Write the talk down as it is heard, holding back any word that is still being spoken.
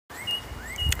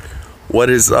What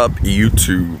is up,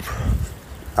 YouTube?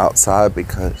 Outside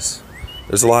because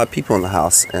there's a lot of people in the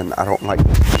house and I don't like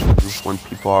when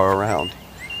people are around.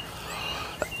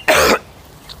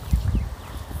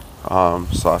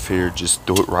 So I figured just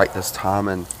do it right this time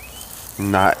and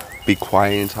not be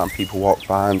quiet anytime people walk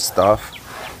by and stuff.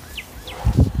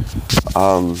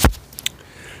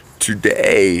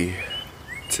 Today,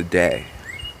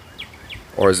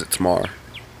 or is it tomorrow?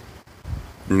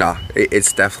 Nah,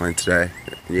 it's definitely today.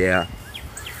 Yeah,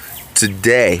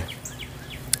 today.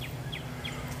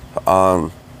 Nah,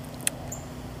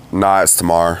 it's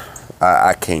tomorrow.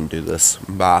 I can't do this.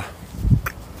 Bye.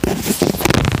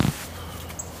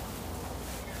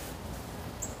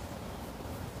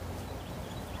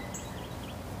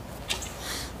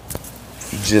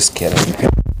 Just kidding.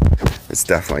 It's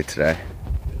definitely today.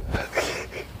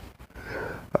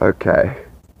 Okay.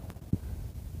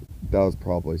 That was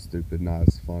probably stupid, not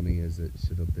as funny as it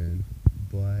should have been.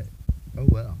 But, oh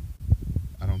well.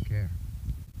 I don't care.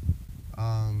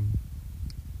 I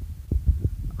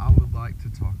would like to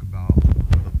talk about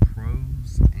the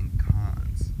pros and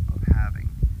cons of having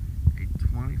a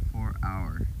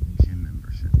 24-hour gym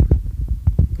membership.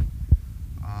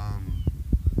 I'm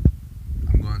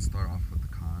going to start off with the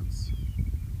cons.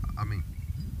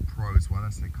 Pros. Why did I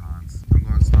say cons? I'm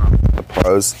going to start off with the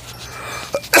pros.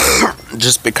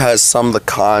 Just because some of the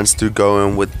cons do go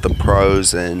in with the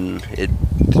pros, and it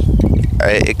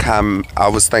kind of, I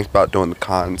was thinking about doing the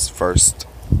cons first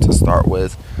to start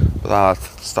with, but I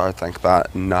started thinking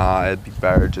about, nah, it'd be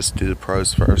better just do the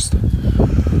pros first.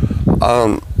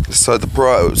 So the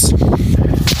pros.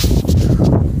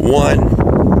 One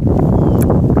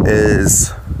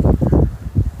is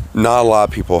not a lot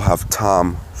of people have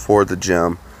time for the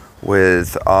gym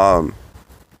with or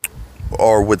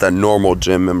with a normal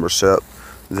gym membership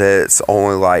that's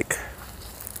only like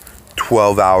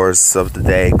 12 hours of the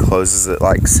day, closes at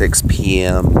like 6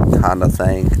 p.m. kind of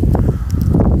thing.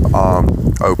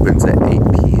 Opens at 8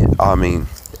 p.m.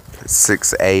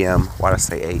 6 a.m. Why did I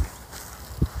say 8?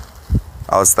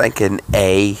 I was thinking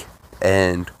A,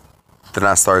 and then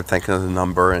I started thinking of the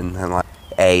number, and then like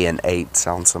A and 8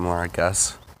 sound similar, I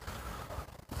guess.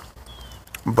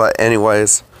 But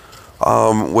anyways,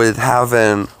 with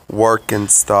having work and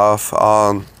stuff,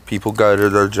 people go to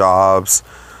their jobs.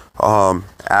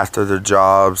 After their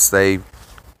jobs, they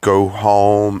go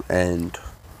home and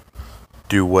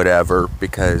do whatever,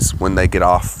 because when they get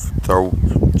off their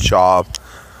job,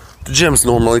 the gym's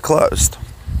normally closed.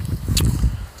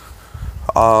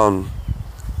 And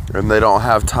they don't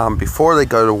have time before they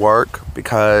go to work,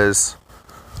 because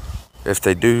if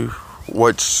they do,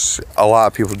 which a lot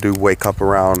of people do, wake up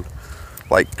around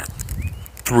like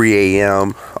 3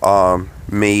 a.m.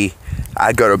 Me,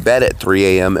 I go to bed at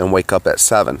 3 a.m. and wake up at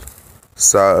 7.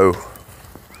 So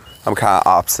I'm kind of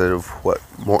opposite of what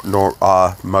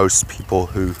most people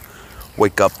who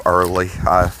wake up early.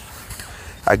 I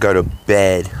go to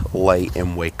bed late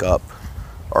and wake up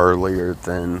earlier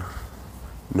than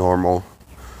normal.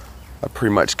 I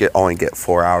pretty much only get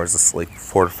 4 hours of sleep,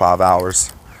 4 to 5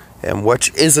 hours, and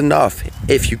which is enough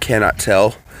if you cannot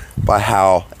tell by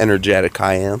how energetic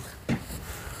I am.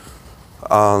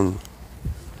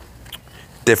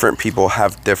 Different people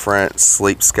have different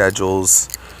sleep schedules,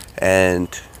 and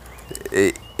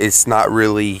it's not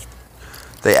really,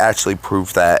 they actually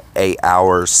prove that 8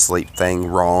 hours sleep thing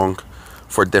wrong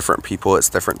for different people. It's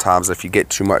different times. If you get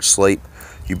too much sleep,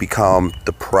 you become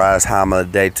depressed, time of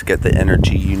the day to get the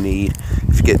energy you need.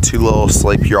 If you get too little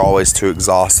sleep, you're always too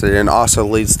exhausted, and also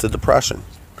leads to depression.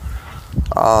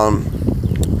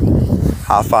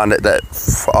 I find it that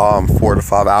 4 to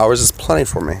 5 hours is plenty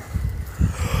for me.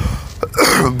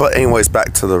 But anyways,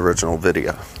 back to the original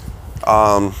video.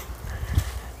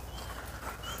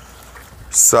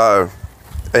 So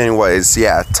anyways,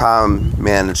 yeah, time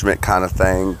management kind of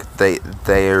thing.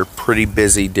 They're pretty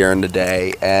busy during the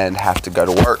day and have to go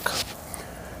to work.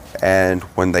 And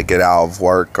when they get out of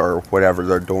work or whatever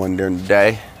they're doing during the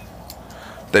day,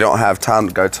 they don't have time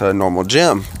to go to a normal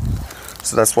gym.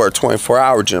 So that's where a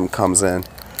 24-hour gym comes in.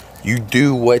 You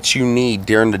do what you need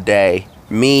during the day.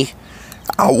 Me,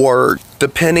 I work,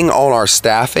 depending on our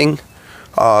staffing,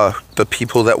 the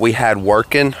people that we had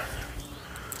working,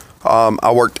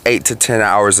 I worked 8 to 10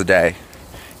 hours a day.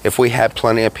 If we had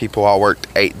plenty of people, I worked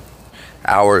 8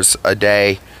 hours a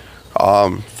day,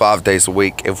 5 days a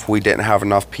week. If we didn't have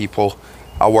enough people,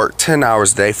 I worked 10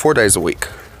 hours a day, 4 days a week.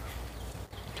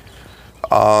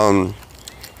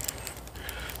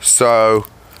 So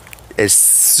as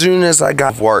soon as I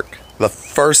got work, the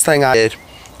first thing I did,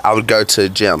 I would go to the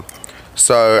gym.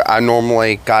 So I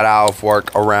normally got out of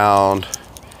work around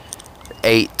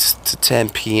 8 to 10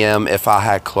 p.m. if I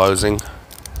had closing.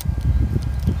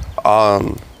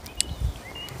 Um,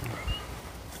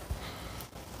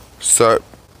 so,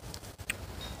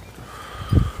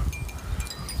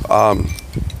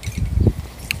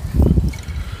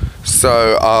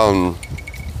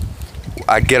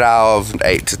 I get out of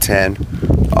 8 to 10.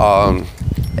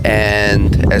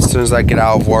 And as soon as I get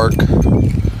out of work,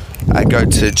 I go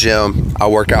to the gym. I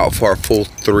work out for a full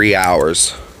 3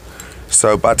 hours.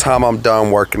 So by the time I'm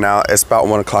done working out, it's about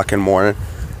 1 o'clock in the morning.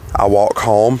 I walk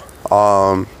home.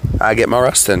 I get my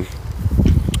rest in.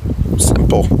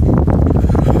 Simple.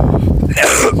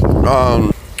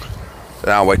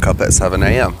 Then I wake up at 7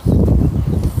 a.m.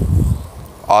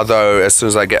 Although, as soon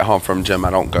as I get home from gym, I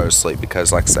don't go to sleep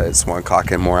because, like I said, it's 1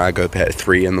 o'clock in the morning. I go to bed at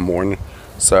 3 in the morning.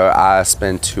 So I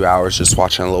spend 2 hours just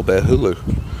watching a little bit of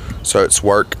Hulu. So it's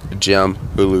work, gym,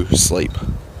 Hulu, sleep.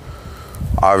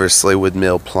 Obviously, with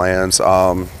meal plans,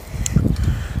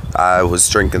 I was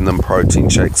drinking them protein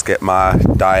shakes, get my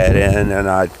diet in, and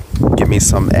I give me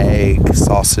some egg,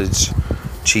 sausage,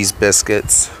 cheese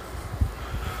biscuits.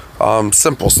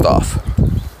 Simple stuff.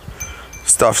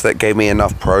 Stuff that gave me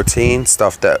enough protein,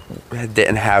 stuff that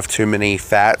didn't have too many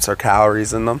fats or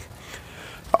calories in them.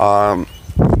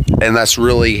 And that's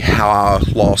really how I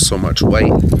lost so much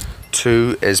weight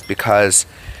too, is because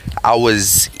I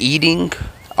wasn't eating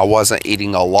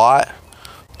a lot,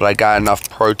 but I got enough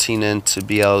protein in to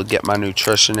be able to get my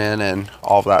nutrition in and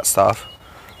all of that stuff.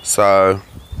 So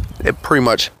it pretty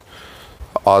much,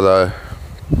 although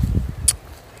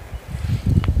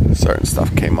certain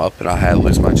stuff came up and I had to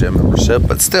lose my gym membership,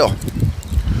 but still.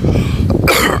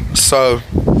 So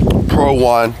Pro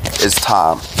 1 is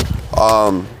time.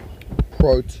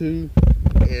 Pro 2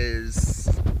 is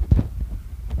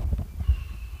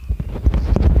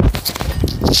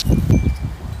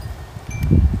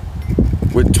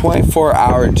with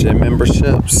 24-hour gym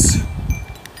memberships.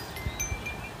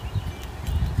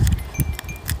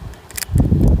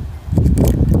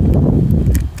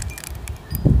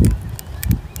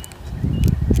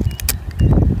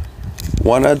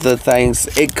 One of the things,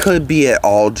 it could be at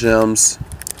all gyms,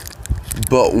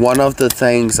 but one of the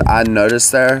things I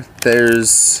noticed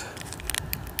there's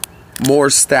more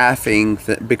staffing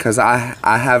because I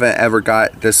haven't ever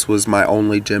got, this was my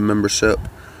only gym membership,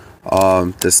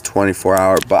 this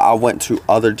 24-hour, but I went to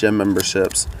other gym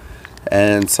memberships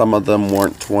and some of them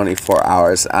weren't 24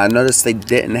 hours. I noticed they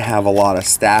didn't have a lot of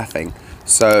staffing.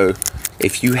 So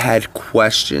if you had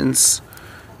questions,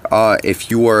 if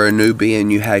you were a newbie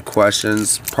and you had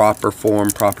questions, proper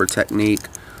form, proper technique,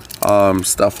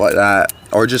 stuff like that,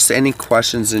 or just any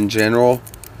questions in general,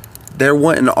 there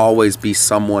wouldn't always be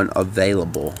someone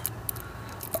available.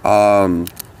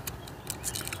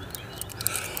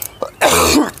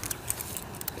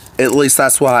 At least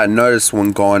that's what I noticed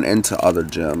when going into other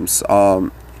gyms.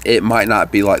 It might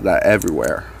not be like that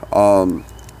everywhere.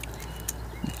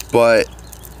 But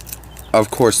of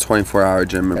course, 24-hour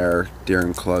gym there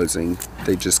during closing,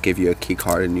 they just give you a key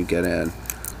card and you get in.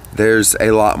 There's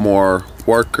a lot more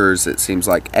workers, it seems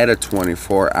like, at a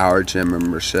 24-hour gym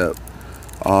membership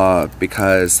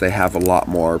because they have a lot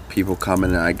more people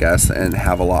coming in, I guess, and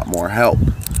have a lot more help.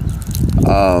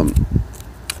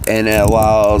 And it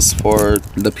allows for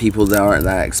the people that aren't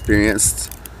that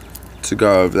experienced to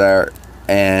go over there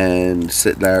and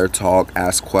sit there, talk,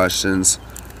 ask questions.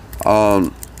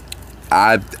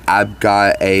 I've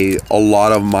got a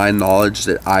lot of my knowledge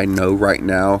that I know right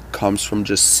now comes from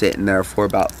just sitting there for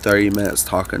about 30 minutes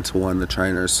talking to one of the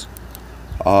trainers.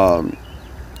 I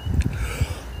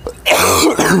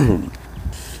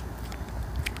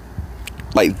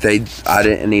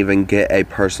didn't even get a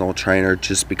personal trainer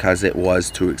just because it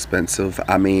was too expensive.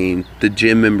 I mean, the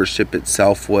gym membership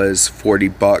itself was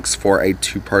 $40 for a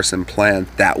 2-person plan.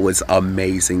 That was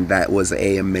amazing. That was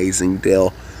an amazing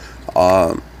deal.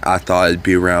 I thought it'd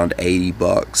be around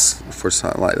 $80 for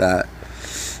something like that.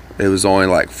 It was only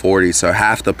like 40, so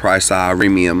half the price of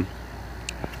premium.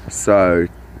 So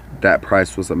that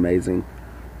price was amazing.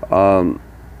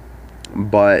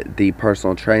 But the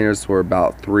personal trainers were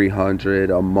about $300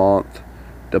 a month,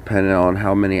 depending on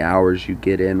how many hours you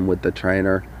get in with the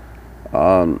trainer.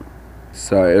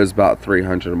 So it was about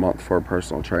 $300 a month for a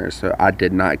personal trainer. So I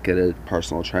did not get a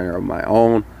personal trainer of my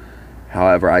own.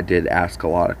 However, I did ask a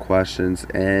lot of questions,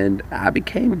 and I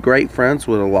became great friends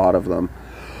with a lot of them.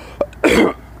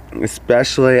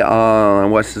 Especially,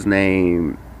 what's his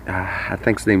name? I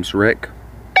think his name's Rick.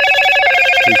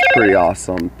 He's pretty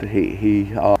awesome.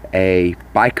 He a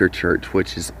biker church,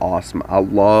 which is awesome.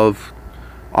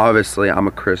 Obviously, I'm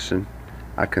a Christian.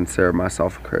 I consider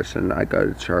myself a Christian. I go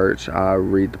to church. I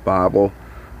read the Bible.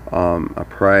 I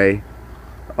pray.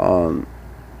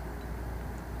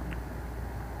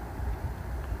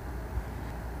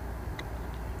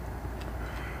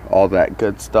 all that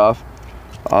good stuff.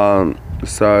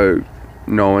 So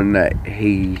knowing that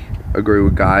he agreed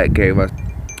with God, it gave us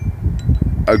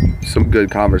some good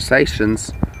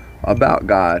conversations about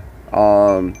God.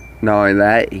 Knowing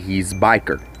that he's a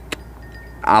biker.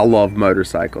 I love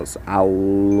motorcycles. I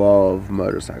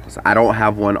don't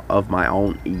have one of my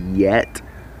own yet,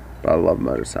 but I love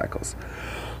motorcycles.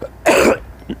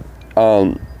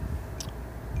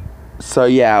 So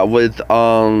yeah, with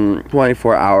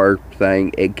 24-hour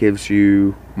thing, it gives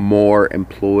you more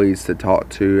employees to talk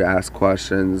to, ask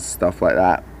questions, stuff like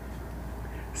that.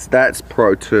 So that's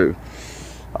Pro 2.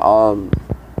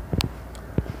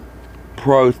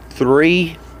 Pro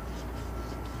 3,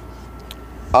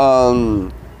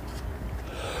 I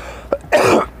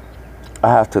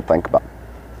have to think about.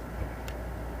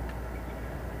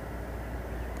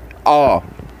 Oh,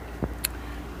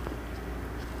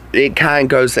 it kind of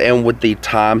goes in with the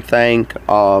time thing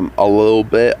a little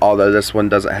bit, although this one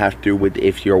doesn't have to do with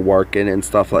if you're working and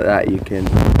stuff like that. You can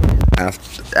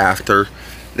after.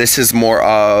 This is more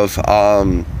of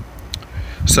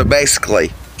so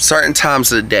basically certain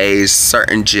times of the days,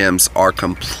 certain gyms are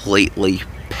completely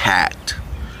packed.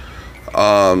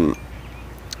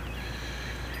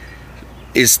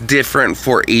 It's different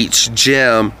for each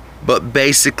gym, but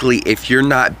basically if you're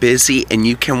not busy and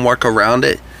you can work around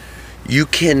it, you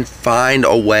can find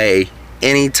a way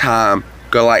anytime.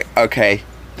 Go like, okay,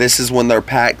 this is when they're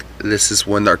packed, this is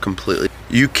when they're completely.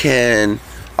 You can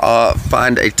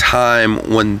find a time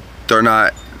when they're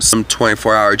not. Some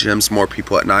 24-hour gyms, more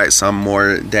people at night, some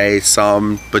more day,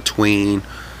 some between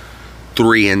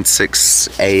 3 and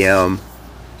 6 a.m.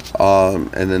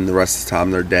 And then the rest of the time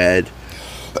they're dead.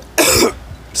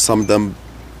 Some of them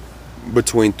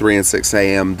between 3 and 6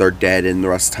 a.m. they're dead, and the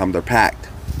rest of the time they're packed.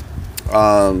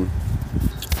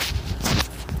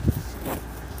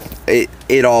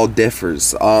 It all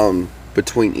differs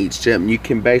between each gym. You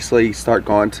can basically start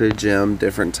going to the gym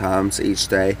different times each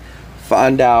day.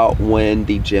 Find out when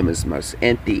the gym is most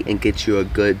empty and get you a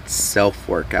good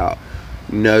self-workout.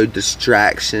 No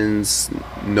distractions,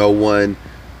 no one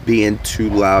being too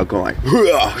loud going like,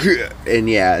 and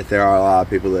yeah, there are a lot of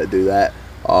people that do that.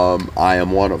 I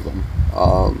am one of them.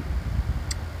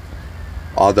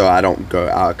 Although I don't go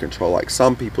out of control like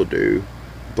some people do,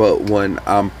 but when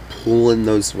I'm pulling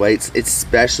those weights,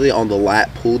 especially on the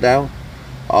lat pull down,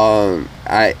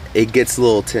 it gets a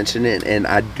little tension in, and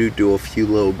I do a few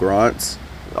little grunts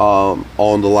on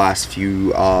the last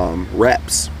few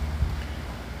reps,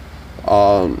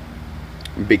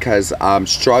 because I'm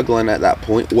struggling at that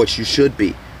point, which you should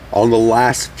be. On the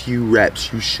last few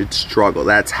reps, you should struggle.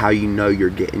 That's how you know you're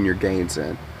getting your gains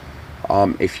in.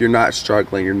 If you're not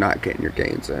struggling, you're not getting your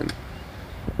gains in.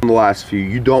 On the last few,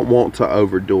 you don't want to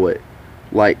overdo it.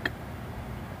 Like,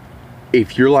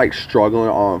 if you're like struggling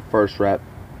on first rep,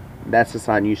 that's a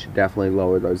sign you should definitely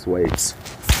lower those weights.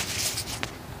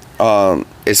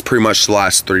 It's pretty much the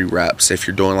last 3 reps. If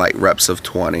you're doing like reps of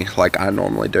 20, like I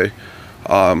normally do,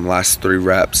 last 3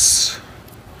 reps,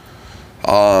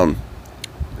 7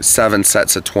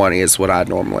 sets of 20 is what I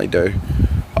normally do.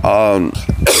 I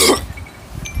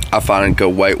find a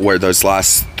good weight where those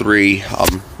last 3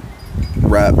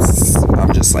 reps,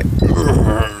 I'm just like,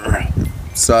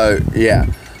 so yeah.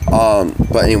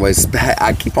 But anyways,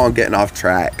 I keep on getting off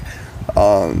track.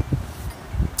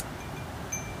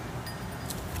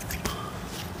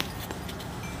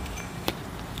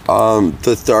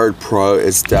 The third pro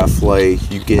is definitely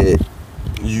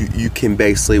you can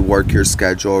basically work your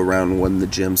schedule around when the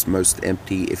gym's most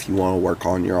empty if you want to work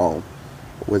on your own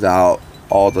without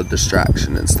all the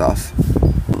distraction and stuff.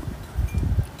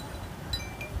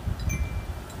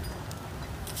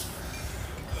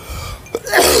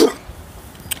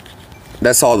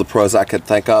 That's all the pros I could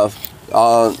think of.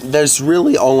 There's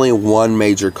really only one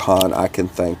major con I can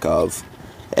think of,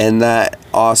 and that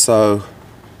also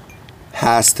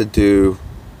has to do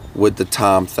with the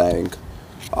time thing.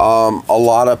 A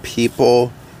lot of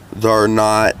people, they're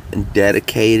not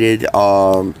dedicated.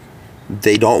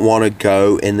 They don't want to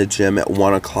go in the gym at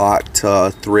 1 o'clock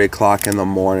to 3 o'clock in the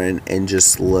morning and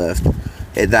just lift.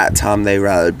 At that time, they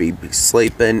rather be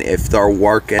sleeping if they're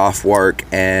working off work,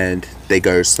 and they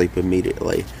go to sleep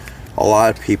immediately. A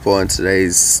lot of people in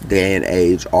today's day and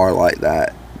age are like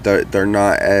that. They're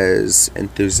not as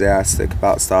enthusiastic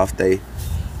about stuff.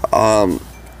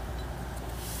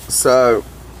 So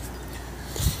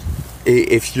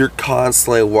if you're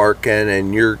constantly working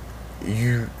and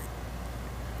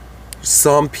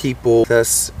some people,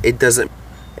 it doesn't,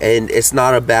 and it's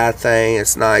not a bad thing,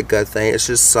 it's not a good thing, it's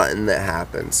just something that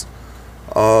happens.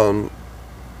 I'm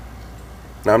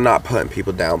not putting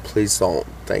people down. Please don't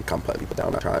think I'm putting people down.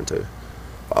 I'm not trying to.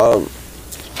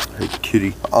 Hey,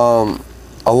 kitty. A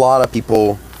lot of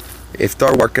people, if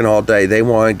they're working all day, they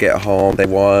want to get home, they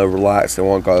want to relax, they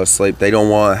want to go to sleep. They don't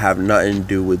want to have nothing to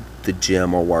do with the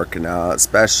gym or working out,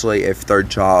 especially if their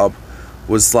job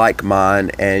was like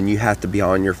mine and you have to be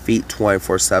on your feet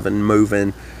 24/7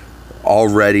 moving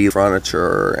already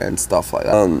furniture and stuff like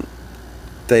that.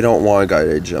 They don't want to go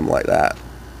to the gym like that,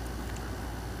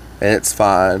 and it's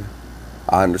fine.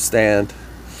 I understand.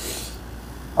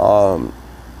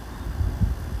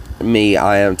 Me,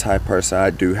 I am the type of person,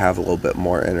 I do have a little bit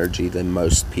more energy than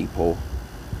most people.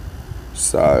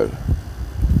 So,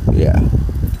 yeah.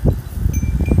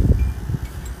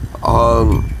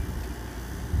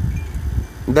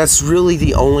 That's really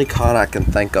the only con I can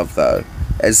think of, though,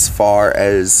 as far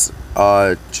as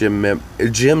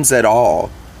gyms at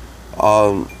all.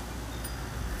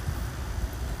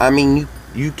 I mean,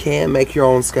 you can make your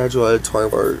own schedule at a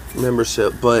 24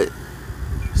 membership, but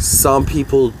some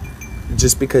people,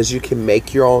 just because you can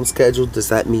make your own schedule, does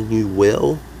that mean you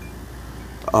will?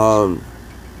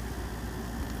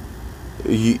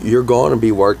 You're going to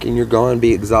be working, you're going to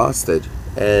be exhausted,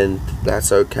 and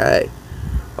that's okay.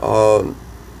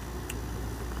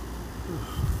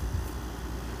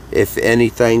 If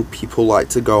anything, people like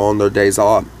to go on their days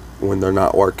off when they're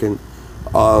not working.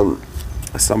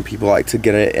 Some people like to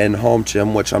get an in-home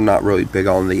gym, which I'm not really big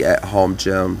on the at-home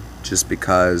gym, just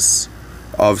because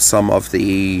of some of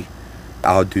the,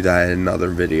 I'll do that in another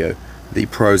video, the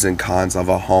pros and cons of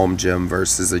a home gym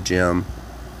versus a gym.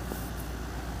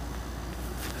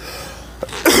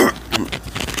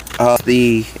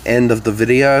 The end of the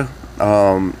video.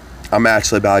 I'm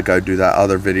actually about to go do that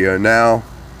other video now.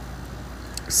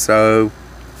 So,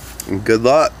 good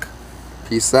luck.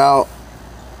 Peace out.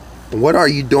 What are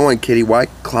you doing, kitty? Why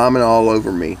climbing all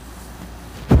over me?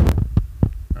 I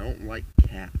don't like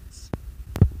cats.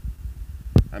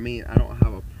 I mean, I don't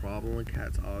have a problem with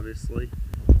cats, obviously.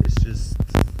 It's just,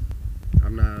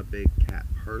 I'm not a big cat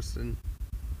person.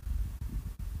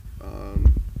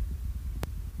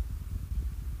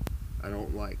 I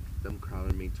don't like them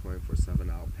crowding me 24/7.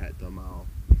 I'll pet them, I'll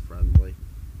be friendly.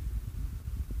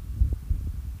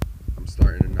 I'm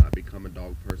starting to not become a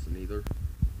dog person either.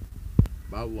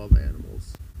 But I love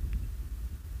animals.